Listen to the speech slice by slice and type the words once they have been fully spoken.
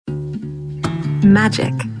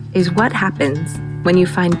Magic is what happens when you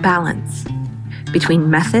find balance between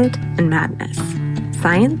method and madness,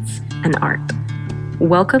 science and art.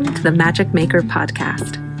 Welcome to the Magic Maker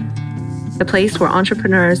Podcast, the place where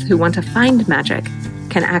entrepreneurs who want to find magic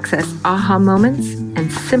can access aha moments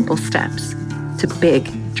and simple steps to big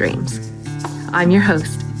dreams. I'm your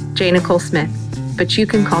host, Jay Nicole Smith, but you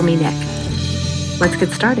can call me Nick. Let's get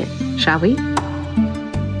started, shall we?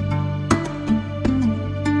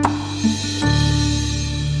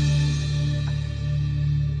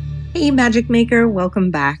 Hey, Magic Maker, welcome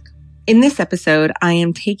back. In this episode, I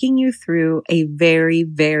am taking you through a very,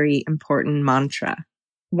 very important mantra,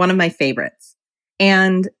 one of my favorites.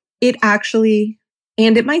 And it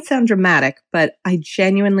might sound dramatic, but I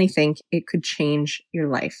genuinely think it could change your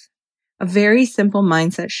life. A very simple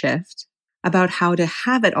mindset shift about how to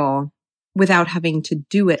have it all without having to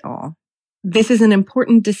do it all. This is an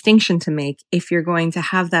important distinction to make if you're going to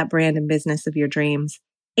have that brand and business of your dreams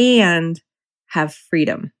and have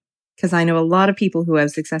freedom. Because I know a lot of people who have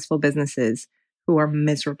successful businesses who are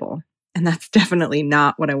miserable, and that's definitely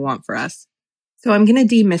not what I want for us. So I'm going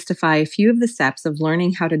to demystify a few of the steps of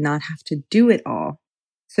learning how to not have to do it all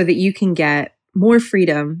so that you can get more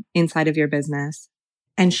freedom inside of your business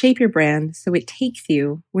and shape your brand so it takes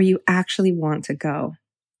you where you actually want to go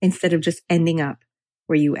instead of just ending up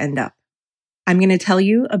where you end up. I'm going to tell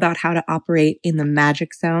you about how to operate in the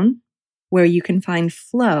magic zone where you can find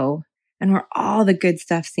flow and where all the good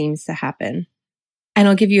stuff seems to happen. And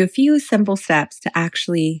I'll give you a few simple steps to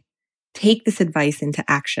actually take this advice into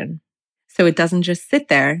action. So it doesn't just sit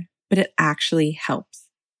there, but it actually helps.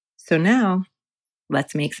 So now,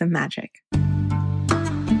 let's make some magic.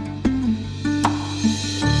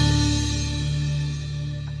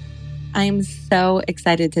 I am so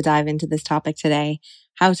excited to dive into this topic today,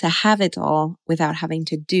 how to have it all without having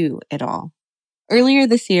to do it all. Earlier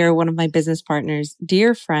this year, one of my business partners,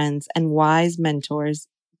 dear friends, and wise mentors,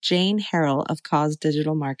 Jane Harrell of Cause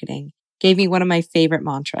Digital Marketing, gave me one of my favorite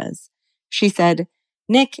mantras. She said,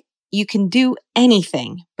 "Nick, you can do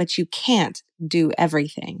anything, but you can't do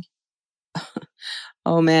everything."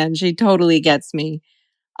 Oh man, she totally gets me.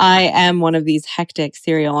 I am one of these hectic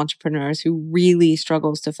serial entrepreneurs who really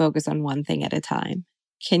struggles to focus on one thing at a time.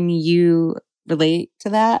 Can you relate to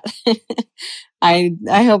that? I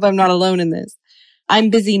hope I'm not alone in this. I'm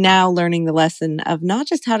busy now learning the lesson of not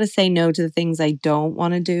just how to say no to the things I don't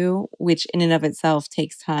want to do, which in and of itself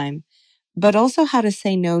takes time, but also how to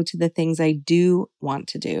say no to the things I do want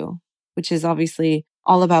to do, which is obviously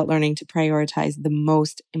all about learning to prioritize the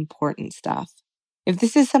most important stuff. If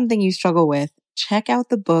this is something you struggle with, check out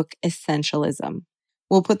the book Essentialism.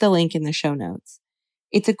 We'll put the link in the show notes.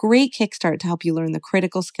 It's a great kickstart to help you learn the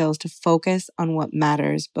critical skills to focus on what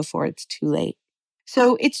matters before it's too late.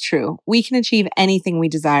 So it's true, we can achieve anything we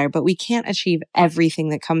desire, but we can't achieve everything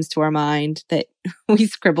that comes to our mind that we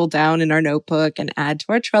scribble down in our notebook and add to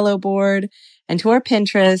our Trello board and to our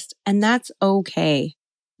Pinterest, and that's okay.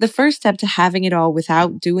 The first step to having it all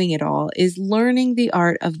without doing it all is learning the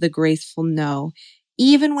art of the graceful no,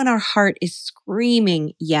 even when our heart is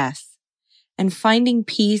screaming yes, and finding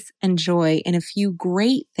peace and joy in a few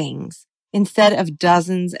great things instead of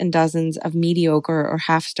dozens and dozens of mediocre or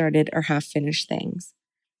half-started or half-finished things.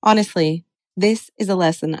 Honestly, this is a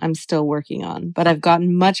lesson I'm still working on, but I've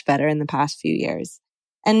gotten much better in the past few years.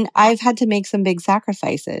 And I've had to make some big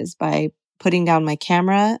sacrifices by putting down my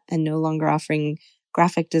camera and no longer offering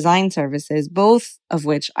graphic design services, both of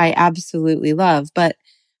which I absolutely love, but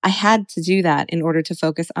I had to do that in order to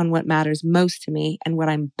focus on what matters most to me and what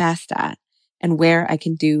I'm best at and where I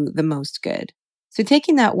can do the most good. So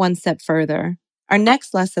taking that one step further, our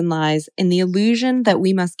next lesson lies in the illusion that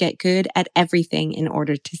we must get good at everything in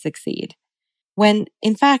order to succeed. When,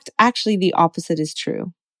 in fact, actually the opposite is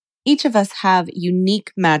true. Each of us have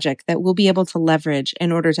unique magic that we'll be able to leverage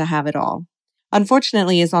in order to have it all.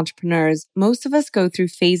 Unfortunately, as entrepreneurs, most of us go through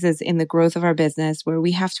phases in the growth of our business where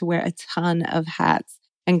we have to wear a ton of hats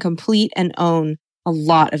and complete and own a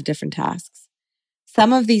lot of different tasks.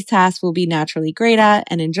 Some of these tasks we'll be naturally great at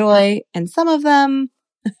and enjoy, and some of them,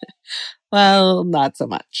 well, not so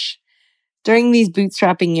much. During these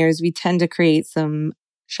bootstrapping years, we tend to create some,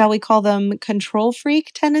 shall we call them control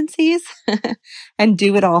freak tendencies and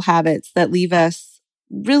do-it-all habits that leave us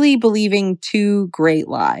really believing two great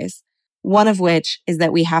lies. One of which is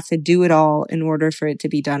that we have to do it all in order for it to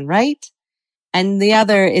be done right. And the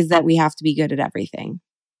other is that we have to be good at everything.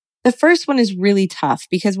 The first one is really tough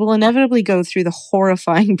because we'll inevitably go through the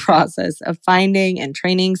horrifying process of finding and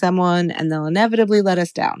training someone, and they'll inevitably let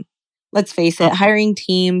us down. Let's face it, hiring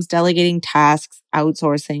teams, delegating tasks,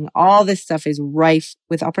 outsourcing, all this stuff is rife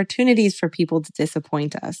with opportunities for people to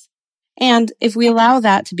disappoint us. And if we allow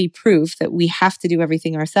that to be proof that we have to do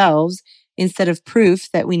everything ourselves, instead of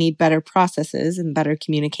proof that we need better processes and better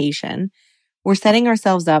communication, we're setting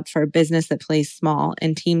ourselves up for a business that plays small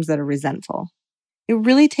and teams that are resentful. It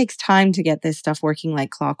really takes time to get this stuff working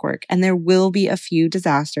like clockwork, and there will be a few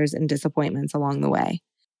disasters and disappointments along the way.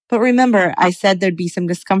 But remember, I said there'd be some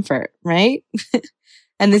discomfort, right?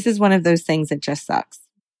 And this is one of those things that just sucks.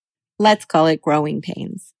 Let's call it growing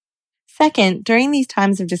pains. Second, during these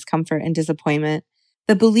times of discomfort and disappointment,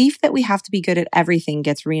 the belief that we have to be good at everything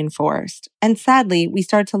gets reinforced. And sadly, we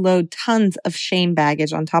start to load tons of shame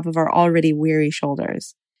baggage on top of our already weary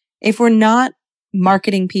shoulders. If we're not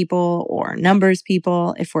marketing people or numbers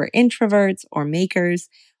people, if we're introverts or makers,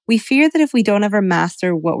 we fear that if we don't ever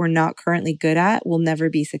master what we're not currently good at, we'll never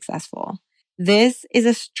be successful. This is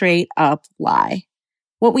a straight up lie.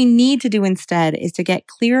 What we need to do instead is to get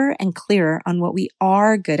clearer and clearer on what we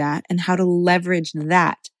are good at and how to leverage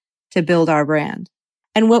that to build our brand.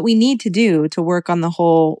 And what we need to do to work on the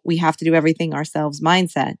whole we have to do everything ourselves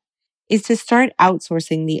mindset is to start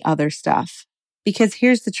outsourcing the other stuff. Because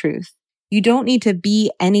here's the truth. You don't need to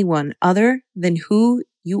be anyone other than who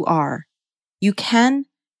you are. You can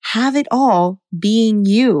have it all being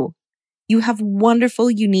you. You have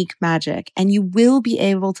wonderful, unique magic, and you will be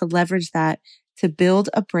able to leverage that to build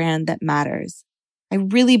a brand that matters. I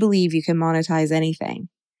really believe you can monetize anything.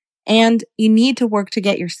 And you need to work to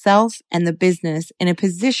get yourself and the business in a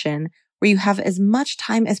position where you have as much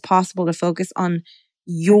time as possible to focus on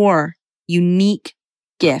your unique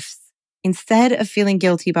gifts instead of feeling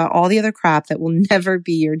guilty about all the other crap that will never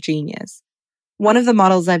be your genius. One of the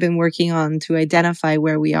models I've been working on to identify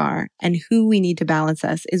where we are and who we need to balance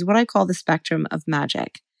us is what I call the spectrum of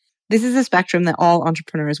magic. This is a spectrum that all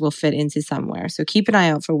entrepreneurs will fit into somewhere, so keep an eye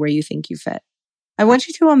out for where you think you fit. I want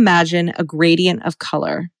you to imagine a gradient of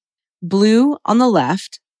color. Blue on the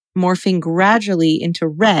left, morphing gradually into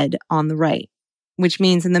red on the right, which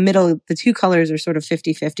means in the middle, the two colors are sort of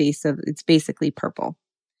 50-50, so it's basically purple.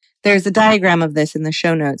 There's a diagram of this in the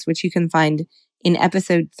show notes, which you can find in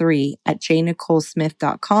episode 3 at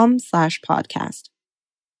jnicolesmith.com/podcast.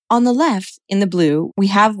 On the left, in the blue, we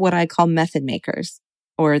have what I call method makers,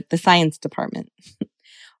 or the science department.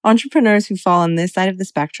 Entrepreneurs who fall on this side of the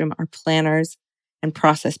spectrum are planners and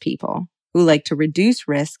process people who like to reduce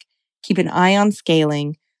risk, keep an eye on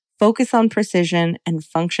scaling, focus on precision, and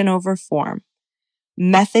function over form.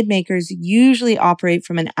 Method makers usually operate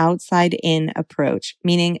from an outside-in approach,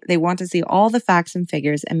 meaning they want to see all the facts and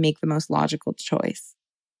figures and make the most logical choice.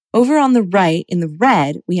 Over on the right, in the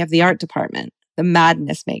red, we have the art department, the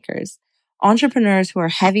madness makers. Entrepreneurs who are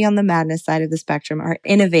heavy on the madness side of the spectrum are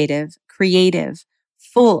innovative, creative,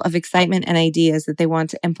 full of excitement and ideas that they want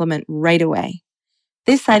to implement right away.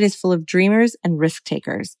 This side is full of dreamers and risk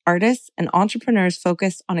takers, artists and entrepreneurs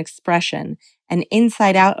focused on expression, an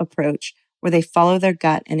inside-out approach where they follow their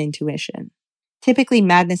gut and intuition. Typically,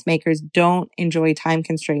 madness makers don't enjoy time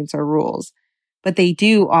constraints or rules, but they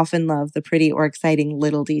do often love the pretty or exciting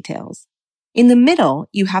little details. In the middle,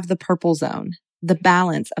 you have the purple zone, the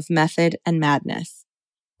balance of method and madness.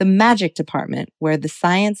 The magic department, where the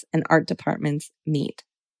science and art departments meet,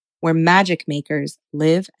 where magic makers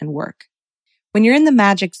live and work. When you're in the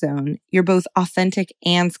magic zone, you're both authentic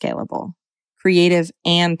and scalable, creative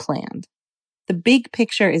and planned. The big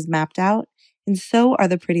picture is mapped out, and so are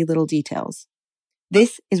the pretty little details.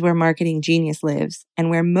 This is where marketing genius lives and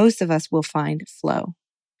where most of us will find flow.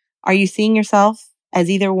 Are you seeing yourself as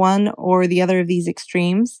either one or the other of these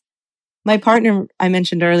extremes? My partner I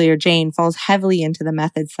mentioned earlier, Jane, falls heavily into the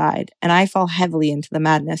method side, and I fall heavily into the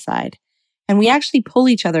madness side. And we actually pull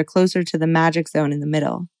each other closer to the magic zone in the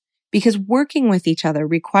middle, because working with each other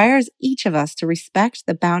requires each of us to respect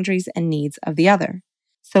the boundaries and needs of the other.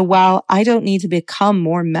 So while I don't need to become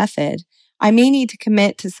more method, I may need to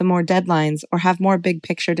commit to some more deadlines or have more big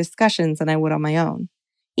picture discussions than I would on my own.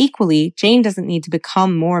 Equally, Jane doesn't need to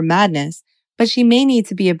become more madness, but she may need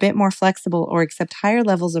to be a bit more flexible or accept higher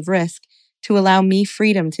levels of risk to allow me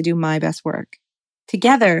freedom to do my best work.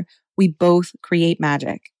 Together, we both create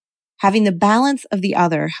magic. Having the balance of the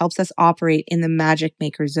other helps us operate in the magic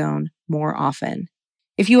maker zone more often.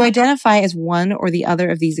 If you identify as one or the other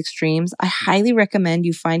of these extremes, I highly recommend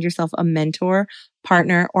you find yourself a mentor,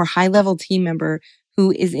 partner, or high-level team member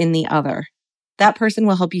who is in the other. That person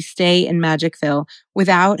will help you stay in Magicville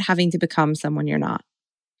without having to become someone you're not.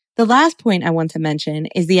 The last point I want to mention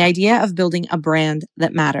is the idea of building a brand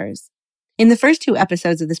that matters. In the first 2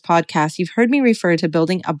 episodes of this podcast, you've heard me refer to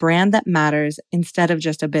building a brand that matters instead of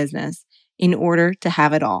just a business in order to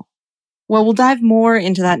have it all. Well, we'll dive more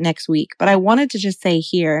into that next week, but I wanted to just say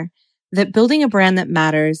here that building a brand that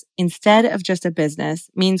matters instead of just a business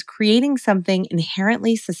means creating something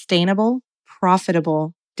inherently sustainable,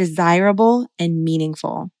 profitable, desirable, and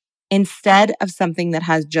meaningful, instead of something that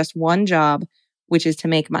has just one job, which is to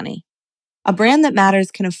make money. A brand that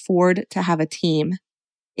matters can afford to have a team,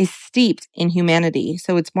 is steeped in humanity,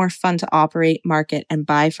 so it's more fun to operate, market, and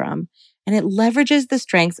buy from, and it leverages the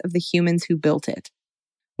strengths of the humans who built it.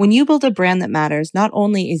 When you build a brand that matters, not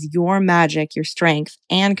only is your magic your strength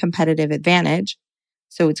and competitive advantage,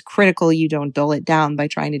 so it's critical you don't dull it down by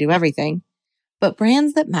trying to do everything, but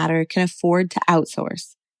brands that matter can afford to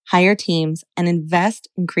outsource, hire teams, and invest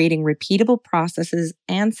in creating repeatable processes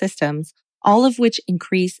and systems, all of which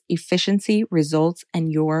increase efficiency, results,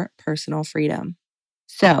 and your personal freedom.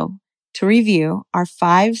 So, to review, our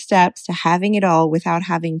 5 steps to having it all without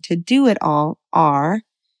having to do it all are: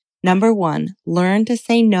 number 1, learn to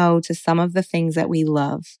say no to some of the things that we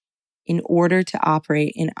love in order to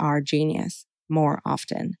operate in our genius more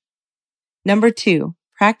often. Number 2,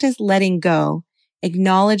 practice letting go,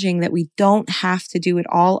 acknowledging that we don't have to do it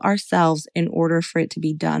all ourselves in order for it to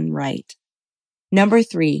be done right. Number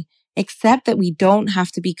 3, accept that we don't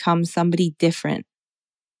have to become somebody different.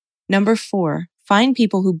 Number 4, find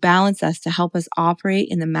people who balance us to help us operate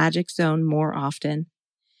in the magic zone more often.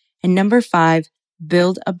 And number 5,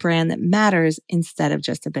 build a brand that matters instead of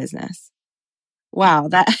just a business. Wow,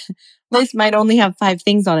 that list might only have 5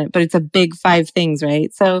 things on it, but it's a big 5 things,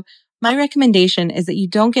 right? So my recommendation is that you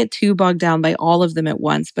don't get too bogged down by all of them at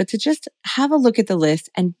once, but to just have a look at the list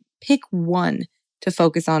and pick one to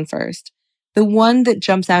focus on first. The one that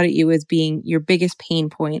jumps out at you as being your biggest pain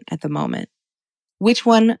point at the moment. Which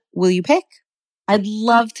one will you pick? I'd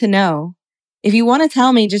love to know. If you want to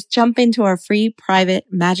tell me, just jump into our free private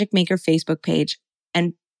Magic Maker Facebook page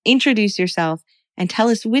and introduce yourself and tell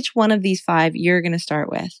us which one of these 5 you're going to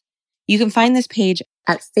start with. You can find this page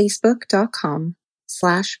at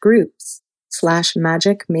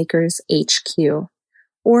facebook.com/groups/magicmakershq,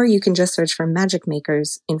 or you can just search for Magic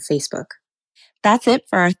Makers in Facebook. That's it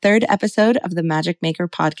for our 3rd episode of the Magic Maker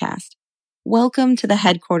podcast. Welcome to the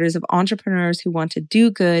headquarters of entrepreneurs who want to do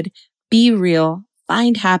good, be real,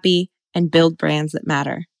 find happy, and build brands that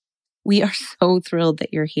matter. We are so thrilled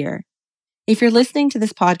that you're here. If you're listening to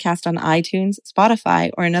this podcast on iTunes, Spotify,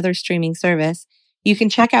 or another streaming service, you can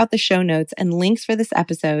check out the show notes and links for this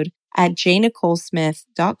episode at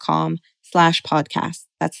jnicolesmith.com /podcast.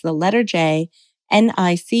 That's the letter J,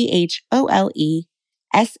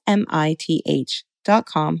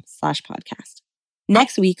 NICHOLESMITH.com /podcast.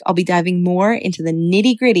 Next week, I'll be diving more into the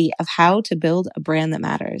nitty-gritty of how to build a brand that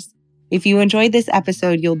matters. If you enjoyed this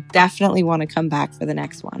episode, you'll definitely want to come back for the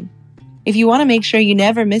next one. If you want to make sure you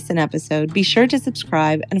never miss an episode, be sure to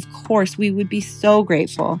subscribe. And of course, we would be so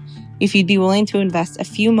grateful if you'd be willing to invest a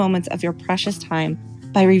few moments of your precious time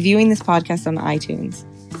by reviewing this podcast on iTunes,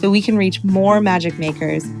 so we can reach more magic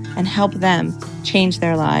makers and help them change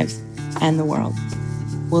their lives and the world.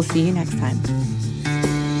 We'll see you next time.